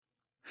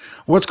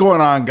What's going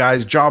on,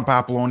 guys? John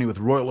Papaloni with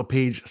Royal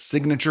LePage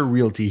Signature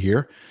Realty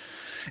here.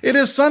 It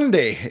is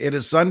Sunday.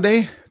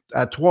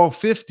 At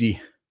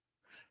 12:50,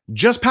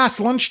 just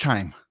past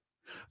lunchtime.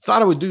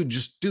 Thought I would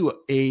just do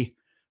a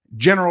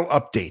general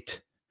update.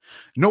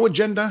 No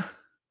agenda,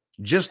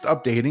 just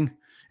updating.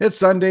 It's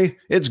Sunday.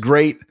 It's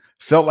great.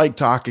 Felt like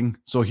talking,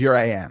 so here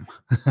I am.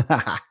 One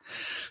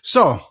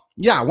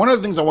of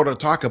the things I want to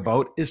talk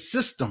about is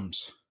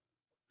systems.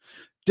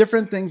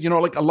 Different things,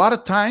 like a lot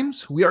of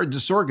times we are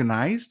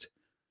disorganized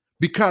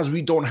because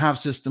we don't have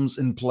systems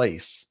in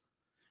place.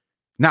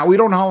 Now, we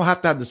don't all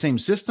have to have the same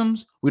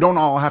systems. We don't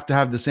all have to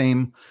have the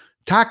same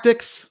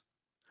tactics,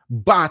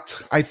 but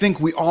I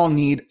think we all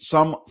need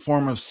some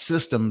form of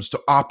systems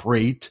to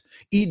operate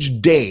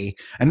each day.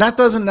 And that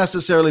doesn't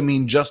necessarily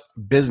mean just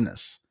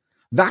business.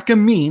 That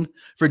can mean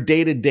for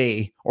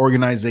day-to-day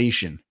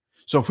organization.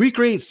 So if we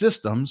create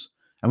systems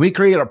and we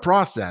create a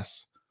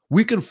process,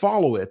 we can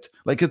follow it.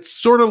 Like it's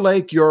sort of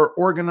like your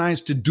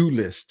organized to-do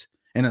list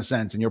in a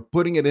sense, and you're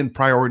putting it in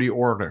priority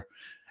order.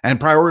 And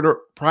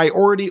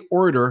priority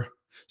order,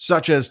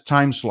 such as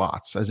time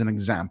slots, as an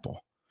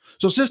example.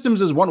 So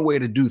systems is one way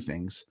to do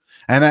things.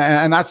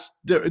 And that's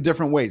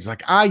different ways.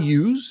 Like I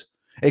use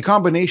a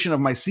combination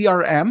of my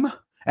CRM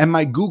and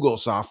my Google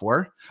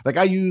software. Like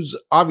I've used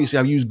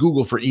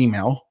Google for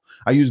email.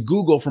 I use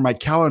Google for my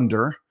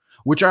calendar,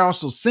 which I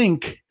also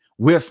sync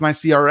with my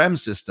CRM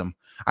system.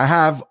 I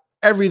have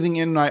everything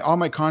in all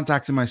my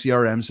contacts in my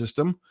CRM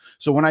system.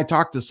 So when I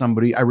talk to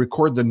somebody, I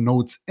record the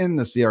notes in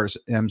the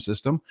CRM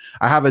system.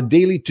 I have a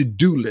daily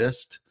to-do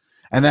list,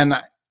 and then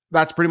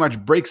that's pretty much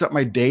breaks up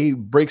my day,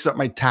 breaks up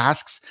my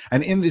tasks.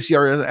 And in the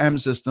CRM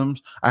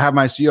systems, I have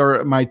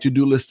my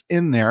to-do list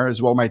in there as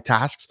well, my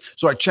tasks.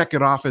 So I check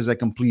it off as I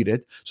complete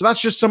it. So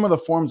that's just some of the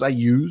forms I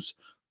use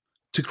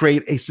to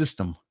create a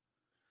system.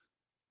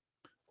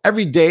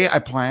 Every day I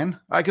plan.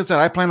 Like I said,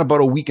 I plan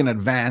about a week in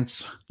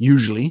advance,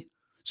 usually,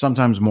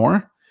 sometimes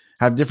more,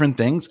 have different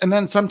things. And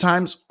then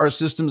sometimes our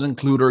systems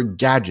include our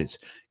gadgets,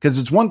 because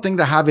it's one thing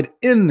to have it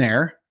in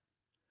there,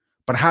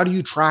 but how do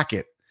you track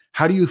it?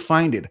 How do you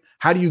find it?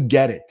 How do you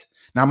get it?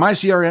 Now, my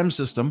CRM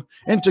system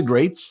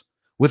integrates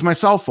with my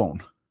cell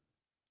phone.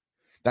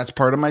 That's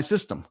part of my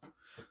system.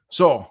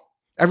 So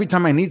every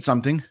time I need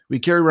something, we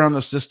carry around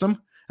the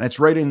system and it's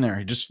right in there.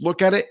 You just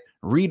look at it,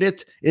 read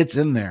it, it's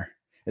in there.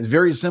 It's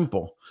very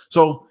simple.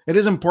 So it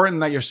is important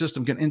that your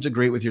system can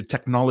integrate with your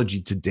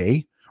technology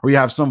today, or you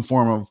have some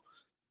form of,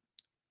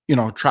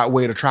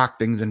 way to track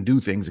things and do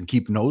things and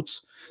keep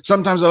notes.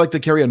 Sometimes I like to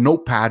carry a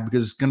notepad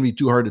because it's going to be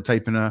too hard to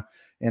type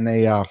in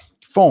a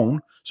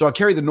phone. So I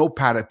carry the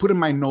notepad. I put in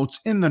my notes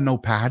in the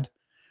notepad,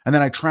 and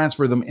then I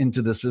transfer them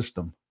into the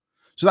system.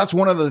 So that's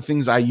one of the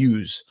things I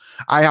use.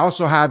 I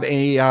also have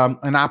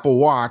an Apple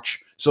Watch.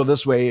 So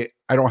this way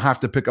I don't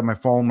have to pick up my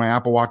phone. My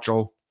Apple Watch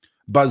will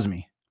buzz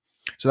me.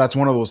 So that's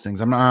one of those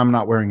things. I'm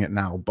not wearing it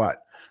now,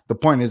 but the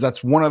point is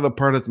that's one of the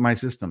part of my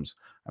systems.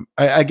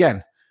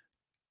 Again,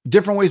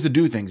 different ways to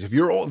do things. If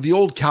you're the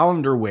old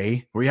calendar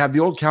way, where you have the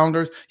old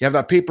calendars, you have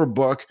that paper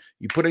book,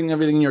 you put in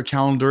everything in your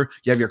calendar,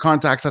 you have your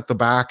contacts at the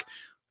back,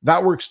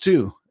 that works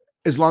too,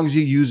 as long as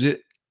you use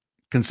it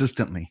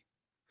consistently.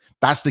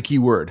 That's the key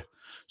word.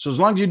 So as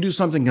long as you do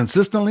something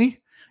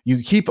consistently,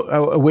 you keep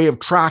a way of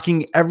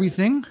tracking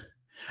everything,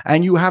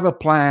 and you have a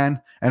plan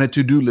and a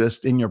to-do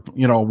list in your,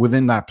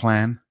 within that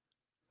plan.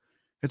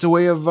 It's a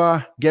way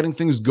of getting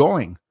things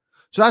going.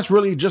 So that's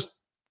really just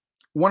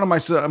one of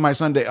my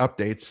Sunday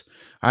updates.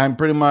 I'm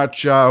pretty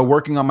much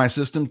working on my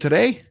system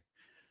today.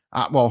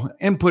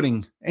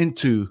 Inputting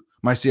into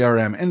my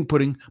CRM,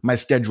 inputting my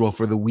schedule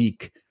for the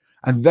week.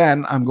 And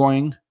then I'm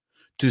going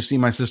to see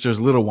my sister's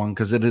little one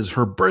because it is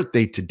her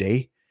birthday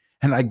today.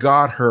 And I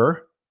got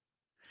her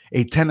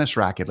a tennis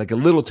racket, like a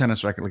little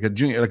tennis racket,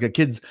 like a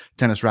kid's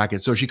tennis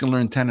racket, so she can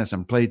learn tennis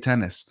and play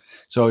tennis.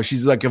 So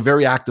she's like a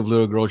very active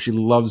little girl. She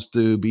loves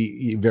to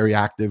be very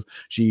active.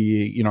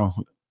 She,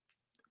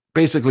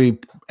 basically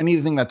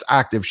anything that's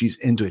active, she's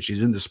into it.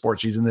 She's into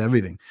sports. She's into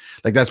everything.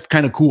 Like that's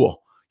kind of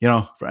cool,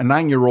 for a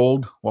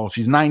 9-year-old. Well,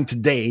 she's 9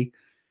 today,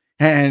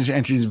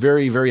 and she's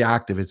very, very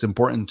active. It's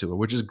important to her,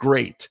 which is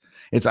great.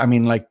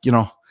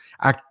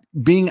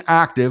 Being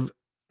active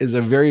is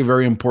a very,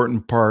 very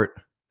important part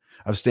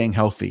of staying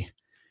healthy,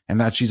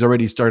 and that she's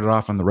already started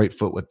off on the right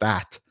foot with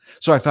that.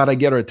 So I thought I'd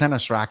get her a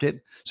tennis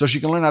racket so she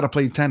can learn how to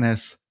play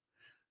tennis.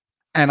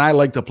 And I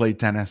like to play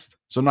tennis.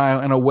 So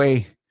now in a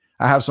way,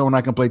 I have someone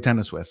I can play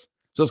tennis with.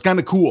 So it's kind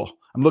of cool.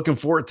 I'm looking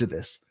forward to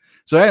this.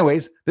 So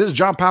anyways, this is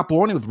John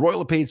Papaloni with Royal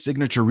LePage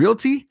Signature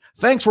Realty.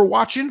 Thanks for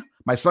watching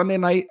my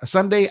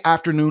Sunday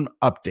afternoon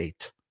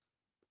update.